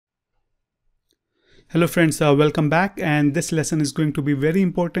Hello friends, welcome back, and this lesson is going to be very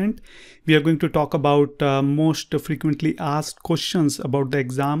important. We are going to talk about most frequently asked questions about the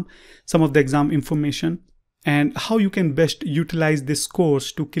exam, some of the exam information, and how you can best utilize this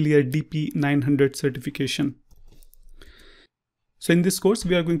course to clear DP-900 certification. So in this course,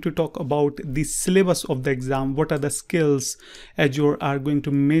 we are going to talk about the syllabus of the exam. What are the skills Azure are going to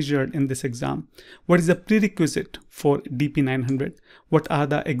measure in this exam? What is the prerequisite for DP-900? What are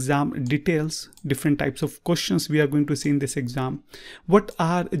the exam details, different types of questions we are going to see in this exam? What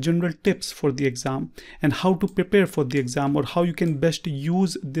are general tips for the exam and how to prepare for the exam, or how you can best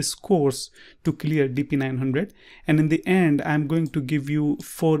use this course to clear DP-900? And in the end, I'm going to give you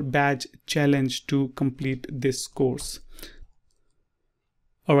 4-badge challenge to complete this course.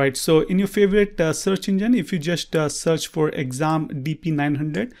 Alright, so in your favorite search engine, if you just search for exam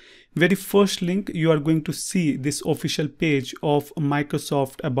DP-900, very first link, you are going to see this official page of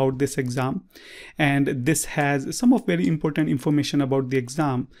Microsoft about this exam. And this has some of very important information about the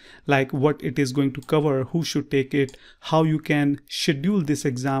exam, like what it is going to cover, who should take it, how you can schedule this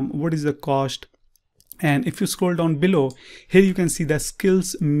exam, what is the cost. And if you scroll down below, here you can see the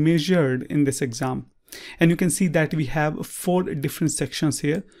skills measured in this exam. And you can see that we have 4 different sections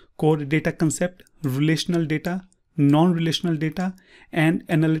here: core data concept, relational data, non-relational data, and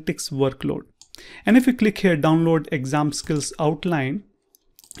analytics workload. And if you click here, download exam skills outline,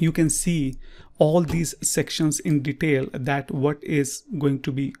 you can see all these sections in detail, that what is going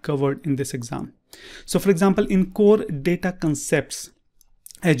to be covered in this exam. So for example, in core data concepts,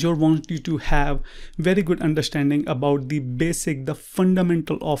 Azure wants you to have very good understanding about the basic, the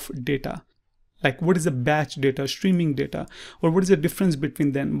fundamental of data. Like what is a batch data, streaming data, or what is the difference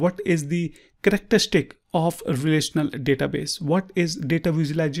between them? What is the characteristic of a relational database? What is data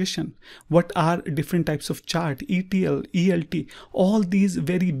visualization? What are different types of chart, ETL, ELT? All these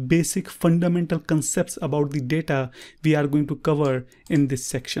very basic fundamental concepts about the data we are going to cover in this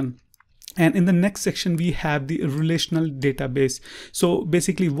section. And in the next section, we have the relational database. So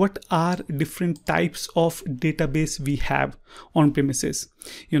basically, what are different types of database we have on premises?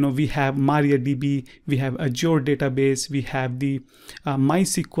 We have MariaDB, we have Azure database, we have the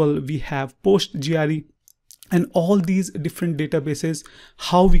MySQL, we have PostGRE, and all these different databases,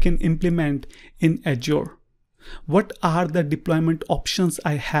 how we can implement in Azure. What are the deployment options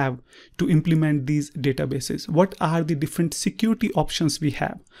I have to implement these databases? What are the different security options we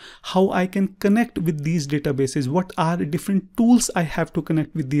have? How I can connect with these databases? What are the different tools I have to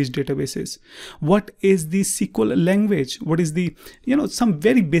connect with these databases? What is the SQL language? What is the, some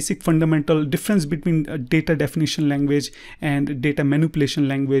very basic fundamental difference between a data definition language and data manipulation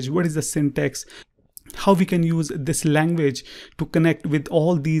language? What is the syntax? How we can use this language to connect with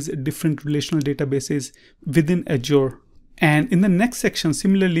all these different relational databases within Azure. And in the next section,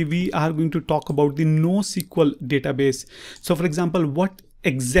 similarly, we are going to talk about the NoSQL database. So for example, what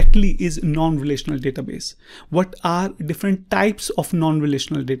exactly is non-relational database? What are different types of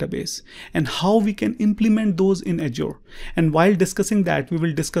non-relational database, and how we can implement those in Azure? And while discussing that, we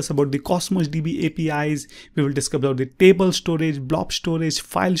will discuss about the Cosmos DB APIs, we will discuss about the table storage, blob storage,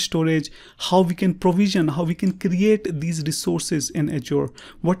 file storage, how we can provision, how we can create these resources in Azure,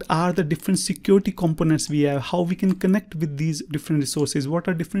 what are the different security components we have, how we can connect with these different resources, what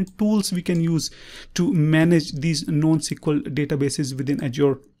are different tools we can use to manage these non-SQL databases within Azure.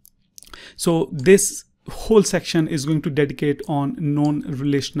 So this whole section is going to dedicate on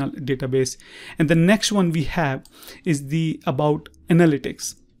non-relational database. And the next one we have is about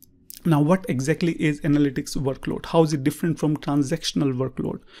analytics. Now, what exactly is analytics workload? How is it different from transactional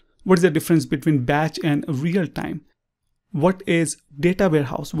workload? What is the difference between batch and real time? What is data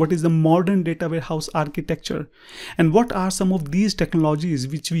warehouse? What is the modern data warehouse architecture? And what are some of these technologies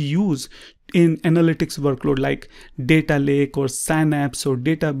which we use in analytics workload, like data lake or Synapse or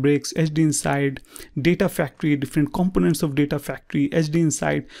Databricks, HD Insight, Data Factory, different components of Data Factory, HD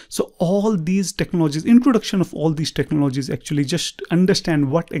Insight. So all these technologies, introduction of all these technologies, actually just understand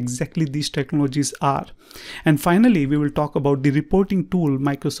what exactly these technologies are. And finally, we will talk about the reporting tool,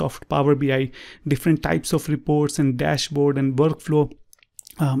 Microsoft Power BI, different types of reports and dashboard and workflow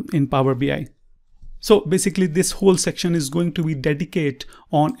in Power BI. So basically, this whole section is going to be dedicated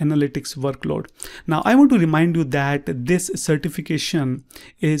on analytics workload. Now, I want to remind you that this certification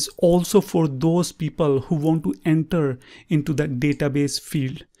is also for those people who want to enter into the database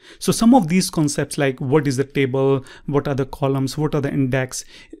field. So some of these concepts, like what is the table, what are the columns, what are the index,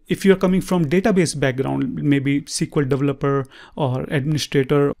 if you're coming from database background, maybe SQL developer or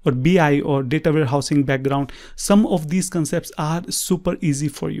administrator or BI or data warehousing background, some of these concepts are super easy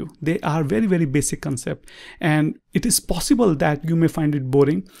for you. They are very, very basic concept, and it is possible that you may find it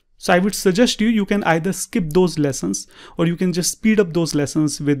boring. So I would suggest you can either skip those lessons, or you can just speed up those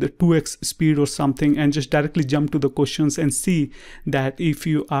lessons with 2x speed or something and just directly jump to the questions and see that if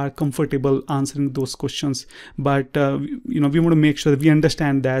you are comfortable answering those questions. But we want to make sure that we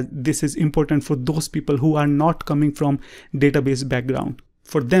understand that this is important for those people who are not coming from database background.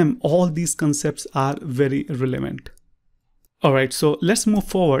 For them, all these concepts are very relevant. All right, so let's move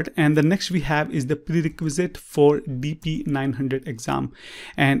forward, and the next we have is the prerequisite for DP-900 exam.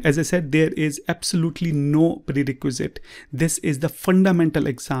 And as I said, there is absolutely no prerequisite. This is the fundamental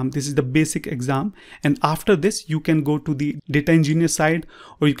exam. This is the basic exam, and after this you can go to the data engineer side,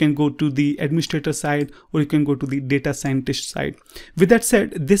 or you can go to the administrator side, or you can go to the data scientist side. With that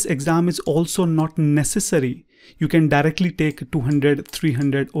said, this exam is also not necessary. You can directly take 200,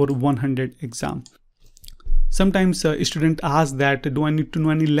 300 or 100 exam. Sometimes a student asks that, do I need to know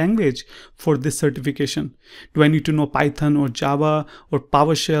any language for this certification? Do I need to know Python or Java or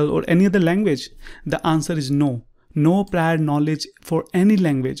PowerShell or any other language? The answer is no. No prior knowledge for any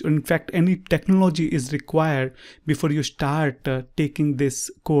language, or in fact any technology, is required before you start taking this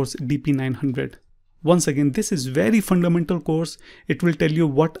course DP-900. Once again, this is very fundamental course. It will tell you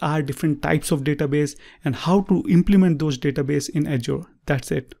what are different types of database and how to implement those database in Azure. That's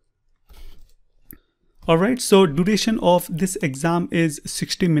it. Alright, so duration of this exam is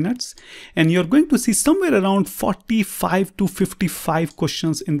 60 minutes, and you're going to see somewhere around 45 to 55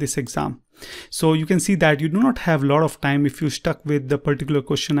 questions in this exam. So you can see that you do not have a lot of time. If you're stuck with the particular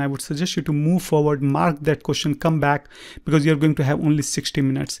question, I would suggest you to move forward, mark that question, come back, because you're going to have only 60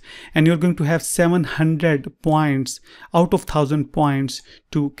 minutes and you're going to have 700 points out of 1000 points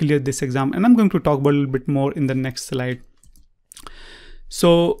to clear this exam. And I'm going to talk about a little bit more in the next slide.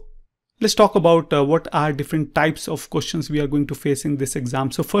 So let's talk about what are different types of questions we are going to face in this exam.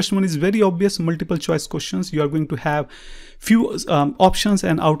 So first one is very obvious, multiple choice questions. You are going to have few options,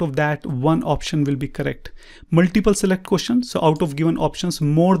 and out of that one option will be correct. Multiple select questions, so out of given options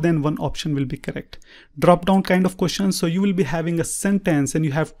more than one option will be correct. Drop down kind of questions, so you will be having a sentence and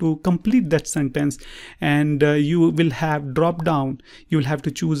you have to complete that sentence, and you will have drop down. You will have to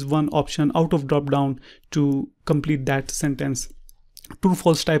choose one option out of drop down to complete that sentence. True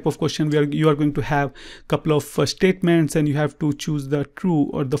false type of question, where you are going to have a couple of statements and you have to choose the true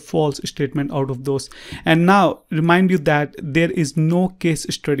or the false statement out of those. And now remind you that there is no case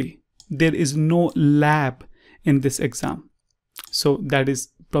study, there is no lab in this exam, so that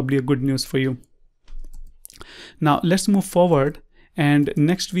is probably a good news for you. Now let's move forward, and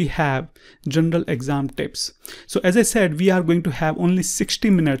next we have general exam tips. So as I said, we are going to have only 60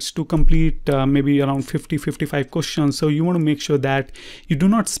 minutes to complete maybe around 50-55 questions. So you want to make sure that you do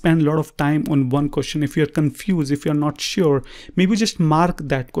not spend a lot of time on one question. If you're confused, if you're not sure, maybe just mark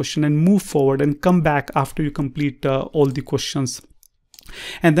that question and move forward and come back after you complete all the questions.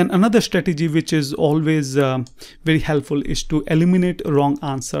 And then another strategy which is always very helpful is to eliminate wrong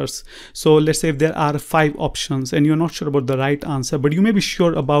answers. So let's say if there are 5 options and you're not sure about the right answer, but you may be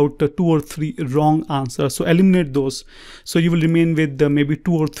sure about 2 or 3 wrong answers, so eliminate those. So you will remain with maybe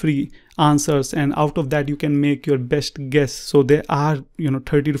 2 or 3 answers, and out of that you can make your best guess. So there are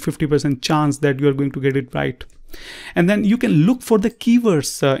 30 to 50% chance that you are going to get it right. And then you can look for the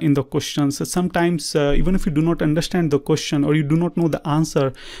keywords in the questions. Sometimes even if you do not understand the question or you do not know the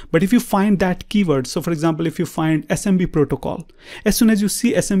answer, but if you find that keyword, so for example, if you find SMB protocol, as soon as you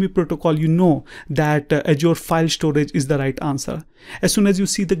see SMB protocol, you know that Azure file storage is the right answer. As soon as you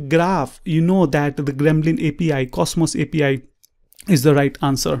see the graph, you know that the Gremlin API, Cosmos API is the right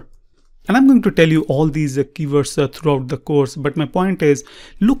answer. And I'm going to tell you all these keywords throughout the course, but my point is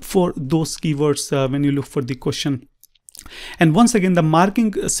look for those keywords when you look for the question. And once again, the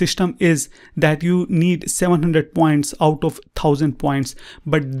marking system is that you need 700 points out of 1000 points,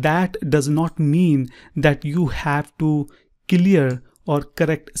 but that does not mean that you have to clear or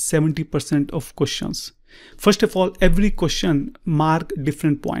correct 70% of questions. First of all, every question mark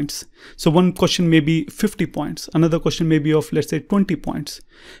different points. So one question may be 50 points, another question may be of, let's say, 20 points.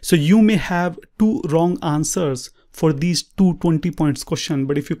 So you may have 2 wrong answers for these 2 20 points question,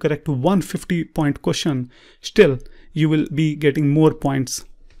 but if you correct one 50 point question, still you will be getting more points.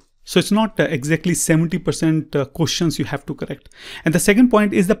 So it's not exactly 70% questions you have to correct. And the second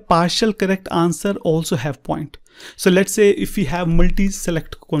point is the partial correct answer also have point. So let's say if we have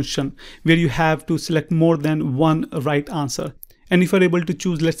multi-select question where you have to select more than one right answer, and if you're able to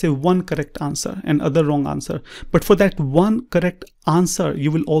choose, let's say, one correct answer and other wrong answer, but for that one correct answer,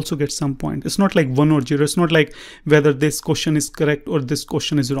 you will also get some point. It's not like 1 or 0. It's not like whether this question is correct or this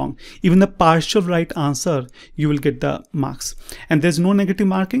question is wrong. Even the partial right answer, you will get the marks. And there's no negative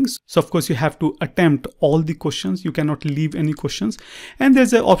markings. So of course you have to attempt all the questions. You cannot leave any questions. And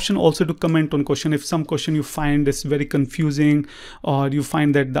there's an option also to comment on question. If some question you find is very confusing, or you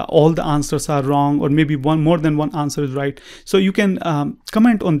find that all the answers are wrong, or maybe more than one answer is right, so you can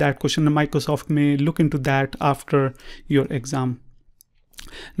comment on that question, and Microsoft may look into that after your exam.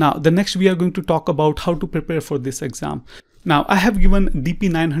 Now, the next we are going to talk about how to prepare for this exam. Now, I have given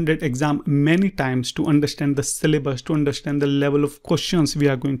DP-900 exam many times to understand the syllabus, to understand the level of questions we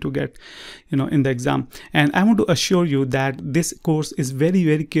are going to get, in the exam. And I want to assure you that this course is very,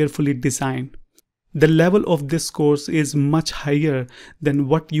 very carefully designed. The level of this course is much higher than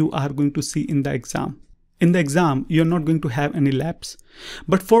what you are going to see in the exam. In the exam, you're not going to have any labs.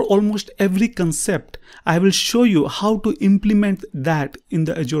 But for almost every concept, I will show you how to implement that in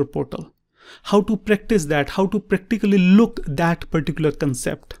the Azure portal. How to practice that, how to practically look that particular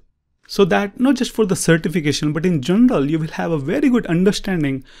concept. So that not just for the certification, but in general, you will have a very good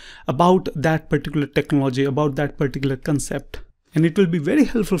understanding about that particular technology, about that particular concept. And it will be very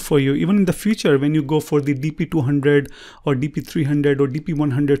helpful for you even in the future when you go for the DP-200 or DP-300 or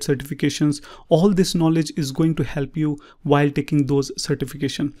DP-100 certifications. All this knowledge is going to help you while taking those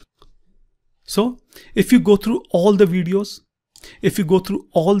certifications. So if you go through all the videos, if you go through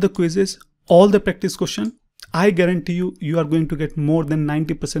all the quizzes, all the practice questions, I guarantee you, you are going to get more than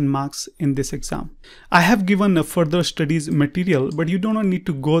 90% marks in this exam. I have given a further studies material, but you do not need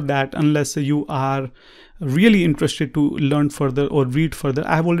to go that unless you are really interested to learn further or read further.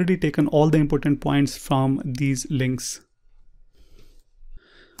 I have already taken all the important points from these links.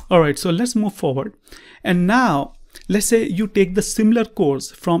 All right, so let's move forward. And now, let's say you take the similar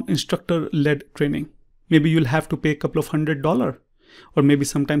course from instructor-led training. Maybe you'll have to pay a couple of $100. Or maybe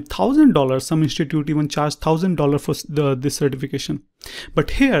sometimes $1,000. Some institute even charge $1,000 for this certification.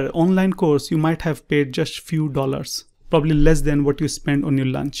 But here, online course, you might have paid just few dollars, probably less than what you spend on your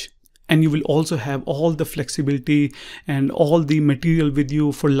lunch. And you will also have all the flexibility and all the material with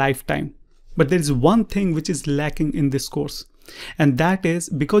you for lifetime. But there is one thing which is lacking in this course. And that is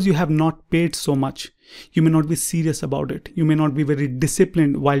because you have not paid so much, you may not be serious about it. You may not be very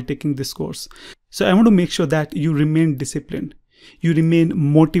disciplined while taking this course. So I want to make sure that you remain disciplined. You remain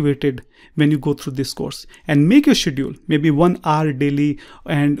motivated when you go through this course, and make your schedule, maybe 1 hour daily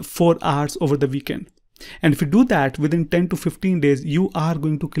and 4 hours over the weekend. And if you do that within 10 to 15 days, you are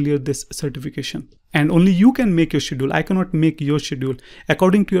going to clear this certification. And only you can make your schedule. I cannot make your schedule.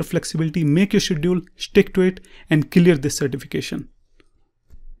 According to your flexibility, make your schedule, stick to it, and clear this certification.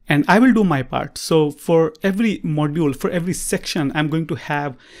 And I will do my part. So for every module, for every section, I'm going to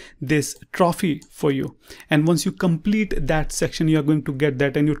have this trophy for you. And once you complete that section, you are going to get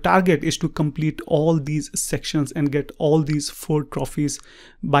that. And your target is to complete all these sections and get all these 4 trophies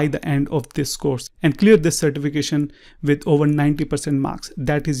by the end of this course and clear this certification with over 90% marks.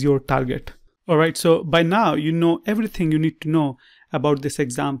 That is your target. All right. So by now, you know everything you need to know about this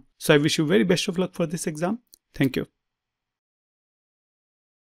exam. So I wish you very best of luck for this exam. Thank you.